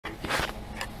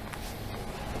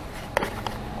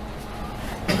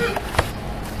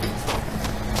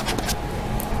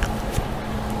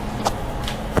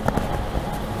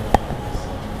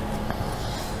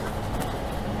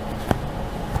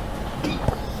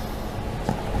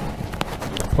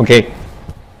Okay,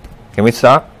 can we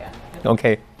start? Yeah.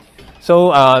 Okay,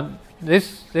 so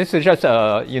this is just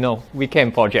a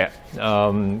weekend project.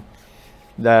 There's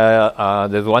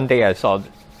one day I thought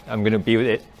I'm going to build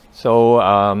it.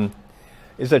 So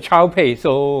it's a child play.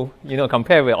 So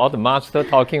compared with all the master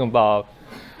talking about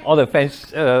all the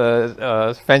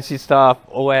fancy stuff,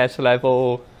 OS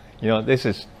level, this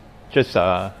is just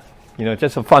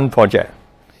just a fun project.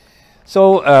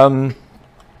 So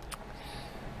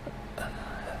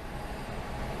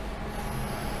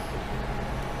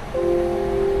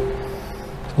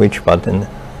which button?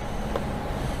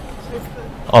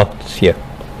 Oh, it's here.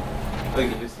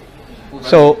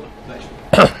 So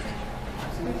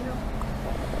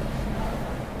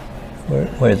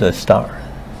where's the star?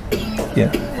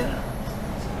 Yeah.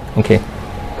 Okay.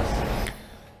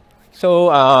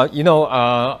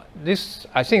 So this,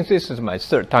 I think this is my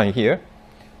third time here.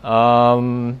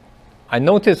 I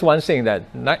noticed one thing,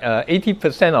 that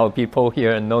 80% of people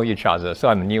here know each other, so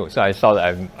I'm new. So I thought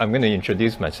I'm going to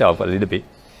introduce myself a little bit.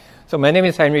 So my name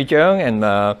is Chueng, and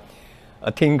a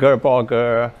tinker,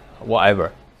 blogger,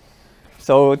 whatever.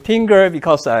 So tinker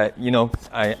because I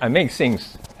make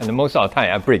things, and most of the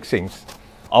time I break things,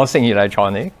 all things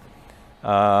electronic.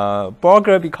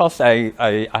 Blogger because I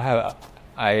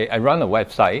run a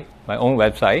website, my own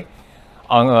website,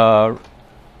 on a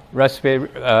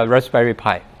Raspberry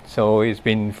Pi. So it's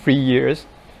been 3 years,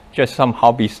 just some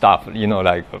hobby stuff,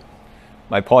 like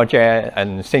my project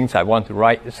and things I want to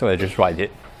write, so I just write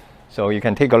it. So you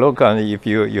can take a look on if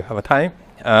you have time.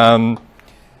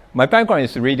 My background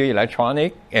is radio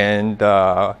electronic and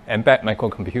embedded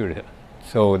microcomputer.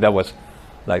 So that was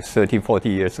like 30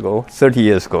 years ago.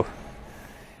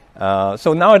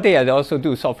 So nowadays I also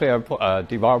do software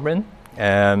development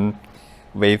and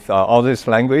with all this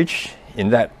language in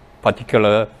that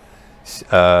particular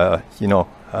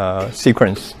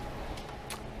sequence.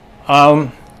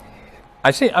 I'm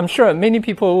sure many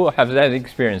people have that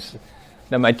experience,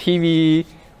 that my TV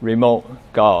remote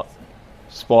got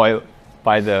spoiled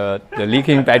by the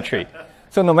leaking battery.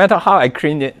 So no matter how I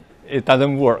clean it, it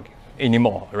doesn't work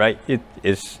anymore, right?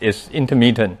 It's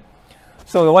intermittent.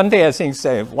 So one day I think,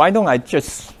 why don't I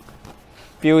just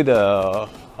build a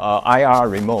IR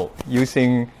remote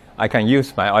I can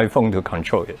use my iPhone to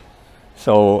control it.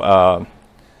 So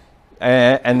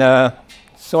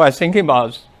so I was thinking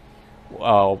about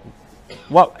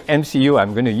what MCU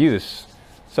I'm going to use.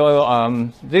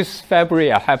 So this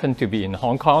February I happened to be in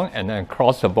Hong Kong and then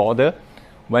crossed the border,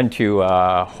 went to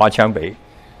Huaqiangbei.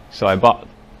 So I bought a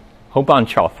whole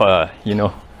bunch of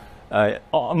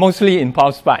mostly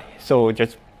impulse buy. So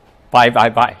just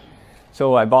buy.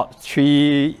 So I bought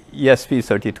 3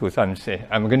 ESP32. So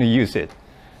I'm going to use it.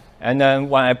 And then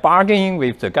when I bargained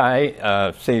with the guy,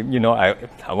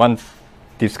 I want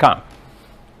discount.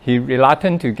 He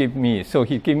reluctant to give me. So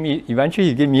eventually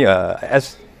he gave me a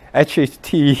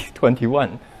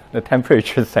HT21, the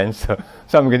temperature sensor.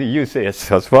 So I'm going to use it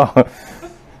as well.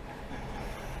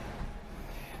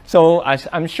 So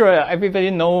I'm sure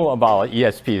everybody know about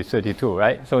ESP32,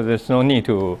 right? So there's no need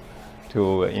to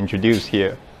introduce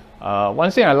here.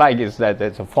 One thing I like is that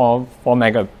there's a 4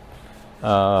 mega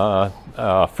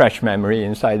flash memory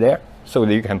inside there, so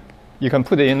that you can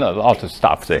put in a lot of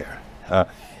stuff there,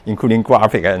 including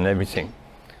graphic and everything.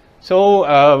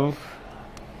 So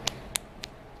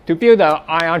to build an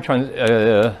IR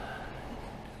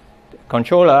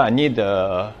controller, I need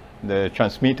the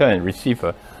transmitter and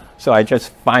receiver. So I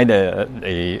just find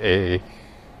a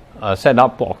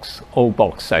setup box, old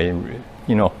box. I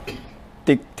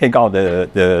take out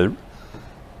the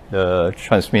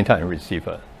transmitter and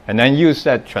receiver, and then use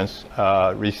that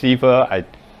receiver. I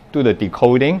do the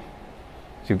decoding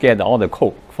to get all the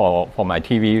code for my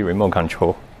TV remote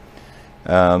control.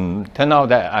 Turn out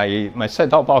that my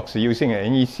set-top box is using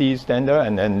an NEC standard,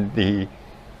 and then the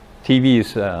TV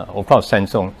is of course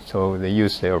Samsung, so they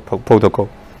use their protocol.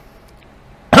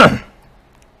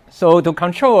 So to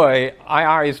control a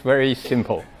IR is very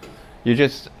simple. You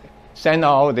just send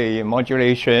out the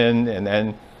modulation and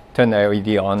then turn the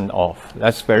LED on off.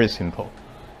 That's very simple.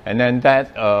 And then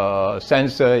that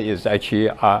sensor is actually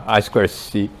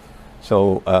I2C,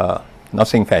 so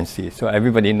nothing fancy. So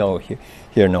everybody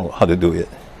here know how to do it.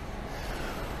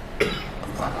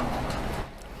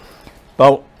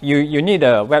 But you need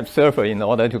a web server in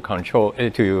order to control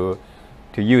it, to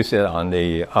use it on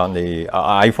the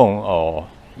iPhone, or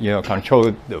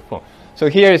control the phone. So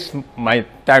here is my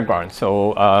diagram.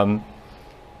 So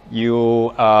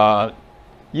you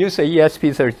use a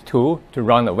ESP32 to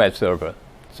run a web server.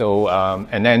 So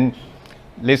and then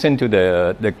listen to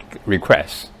the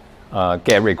requests,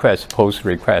 get requests, post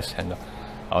requests, and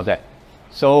all that.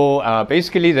 So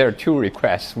basically, there are two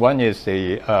requests. One is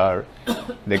the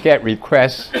GET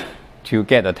request to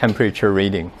get a temperature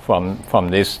reading from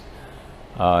this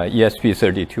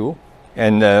ESP32,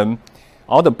 and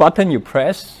all the button you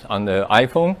press on the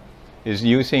iPhone is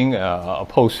using a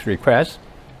post request,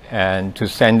 and to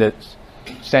send it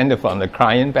from the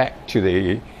client back to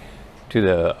the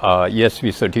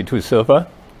ESP32 server,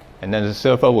 and then the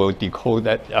server will decode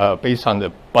that based on the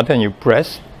button you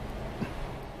press,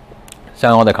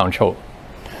 send all the control.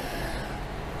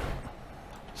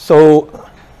 So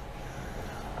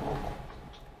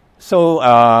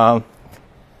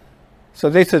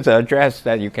this is the address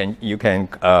that you can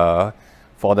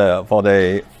for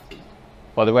the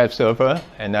web server,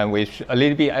 and then with a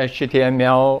little bit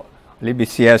HTML, a little bit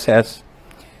CSS,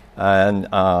 and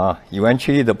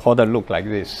eventually the portal look like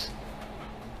this.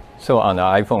 So on the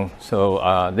iPhone,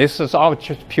 so this is all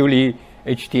just purely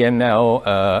HTML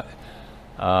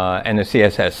and the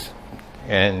CSS,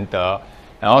 and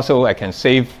also I can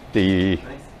save the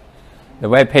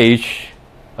web page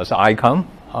as an icon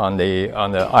on the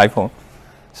iPhone.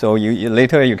 So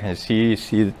later you can see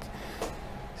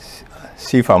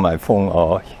from my phone,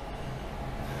 or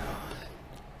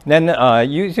then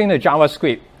using the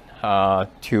JavaScript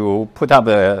to put up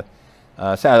the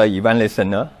set an event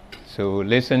listener, so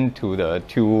listen to the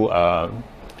two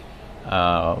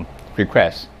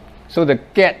requests. So the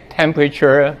get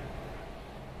temperature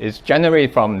is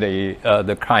generated from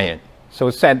the client. So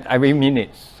set every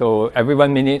minute. So every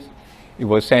 1 minute, it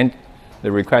will send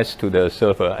the request to the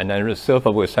server, and then the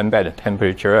server will send back the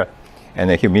temperature and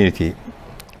the humidity.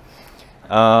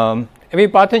 Every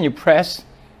button you press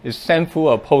is sent through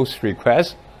a post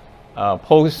request,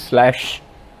 post/API,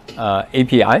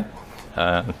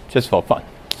 just for fun.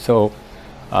 So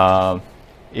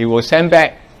it will send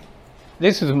back.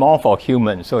 This is more for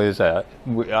humans, so it's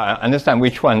understand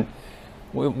which one,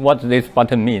 what this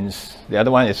button means. The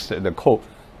other one is the code.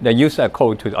 They use that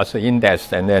code as an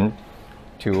index, and then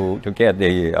to get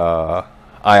the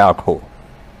IR code.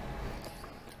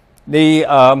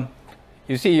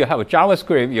 You see, you have a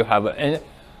JavaScript, you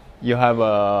have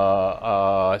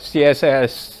a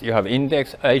CSS, you have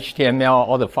index, HTML,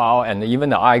 all the file, and even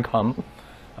the icon,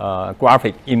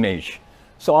 graphic image.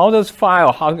 So all those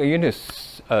files, how are you going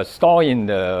to store in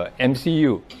the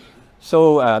MCU?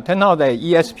 So turn out that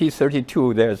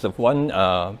ESP32, there's one,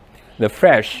 the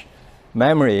flash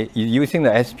memory is using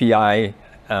the SPI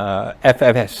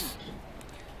FFS.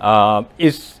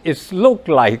 It's look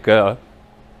like a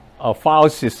file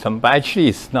system, but actually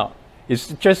it's not. It's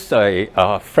just a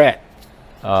flat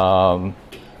file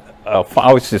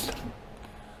system.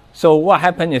 So what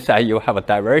happens is that you have a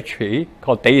directory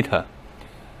called data.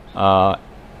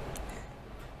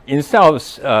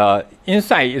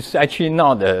 Inside is actually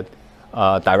not a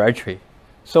directory.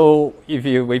 So if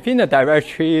you within the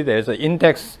directory there's an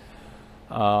index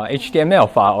HTML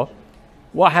file,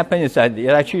 what happens is that it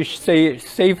actually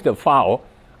save the file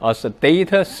as a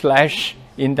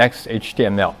data/index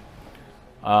HTML.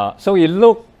 So it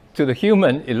look to the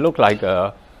human, it look like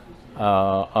a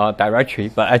directory,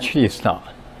 but actually it's not.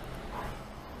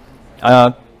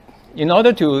 In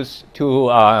order to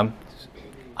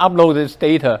upload this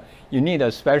data, you need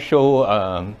a special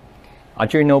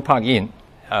Arduino plugin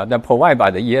that provided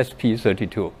by the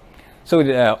ESP32. So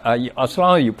as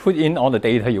long as you put in all the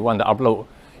data you want to upload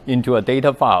into a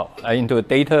data file, into a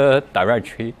data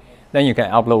directory, then you can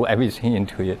upload everything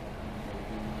into it.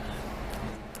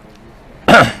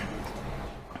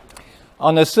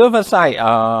 On the server side,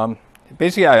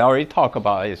 basically I already talked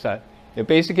about is that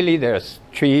basically there's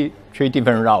three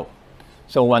different routes.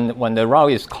 So when the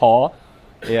route is called,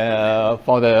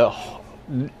 for the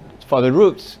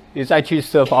roots, it's actually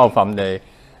served out from the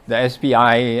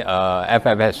SPI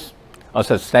FFS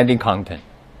as a static content.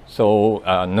 So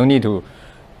no need to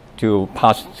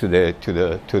pass to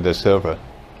the server.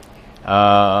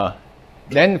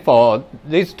 Then for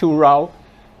these two routes,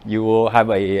 you will have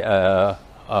a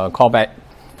callback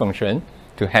function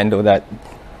to handle that.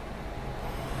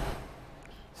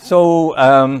 So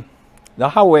the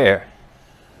hardware,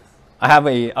 I have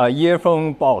a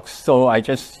earphone box, so I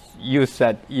just use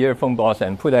that earphone box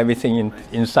and put everything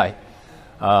inside.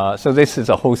 So this is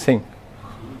the whole thing.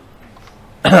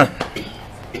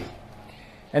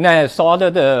 And then I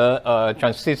soldered the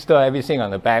transistor, everything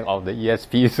on the back of the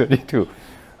ESP32.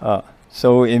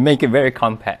 So it makes it very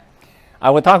compact. I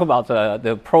will talk about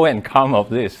the pro and con of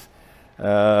this.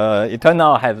 It turned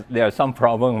out there are some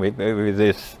problem with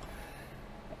this.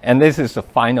 And this is the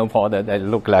final product that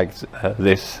look like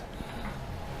this.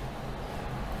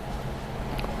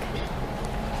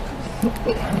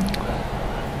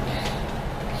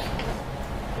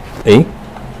 Eh?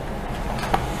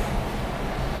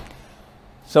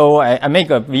 So I make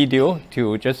a video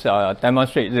to just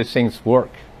demonstrate these things work.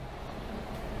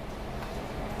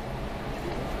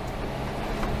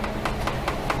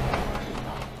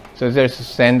 So there's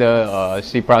standard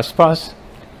C++,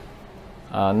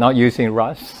 not using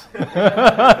Rust.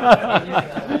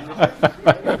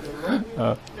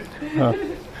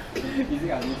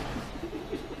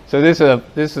 So this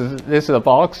is a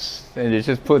box, and you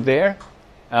just put there.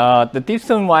 The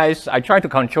distance wise, I try to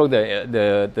control the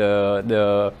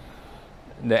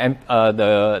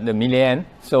milliamp.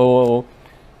 So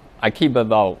I keep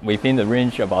about within the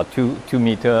range about 2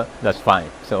 meter. That's fine.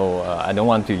 So I don't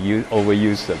want to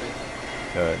overuse the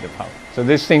power. So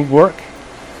this thing work.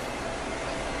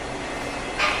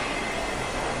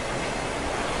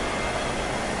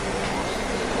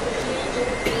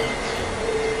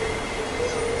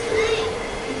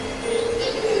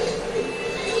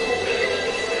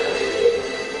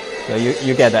 So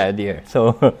you get the idea.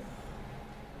 So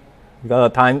we got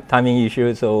a timing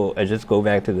issue, so I just go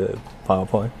back to the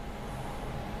PowerPoint.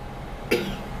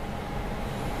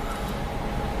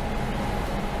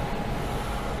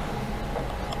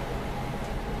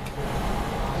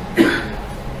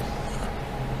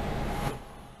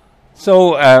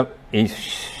 So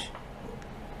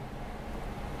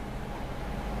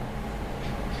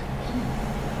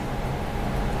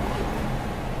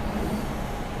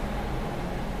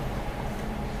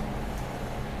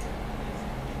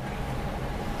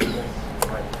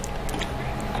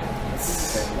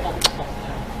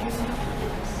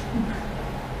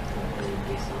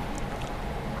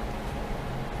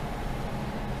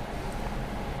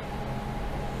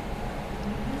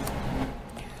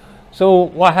So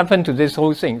what happened to this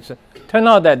whole thing? So, turned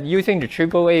out that using the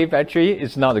AAA battery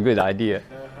is not a good idea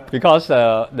because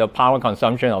the power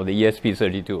consumption of the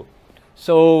ESP32.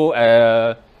 So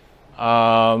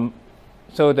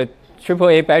so the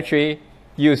AAA battery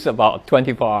use about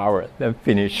 24 hours, then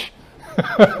finish.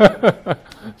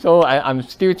 So I'm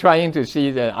still trying to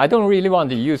see that I don't really want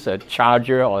to use a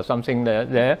charger or something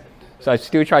there. So I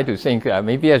still try to think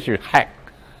maybe I should hack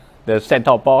the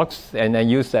set-top box and then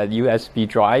use that USB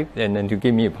drive and then to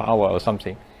give me power or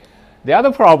something. The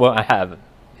other problem I have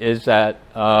is that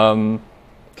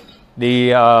the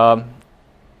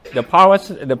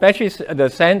batteries,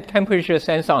 the temperature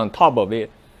sensor on top of it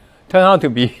turn out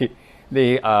to be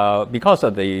because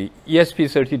of the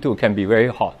ESP32 can be very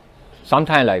hot.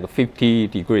 Sometimes like 50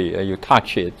 degrees, you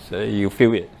touch it, you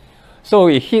feel it. So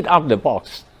it heat up the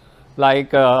box. Like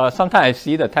sometimes I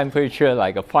see the temperature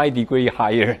like 5 degrees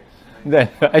higher than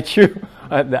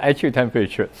the actual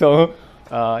temperature. So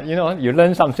you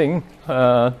learn something.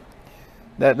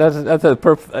 That's the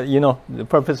the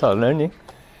purpose of learning.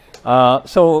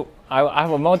 So I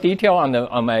have more detail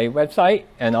on my website,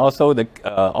 and also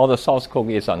all the source code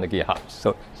is on the GitHub.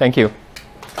 So thank you.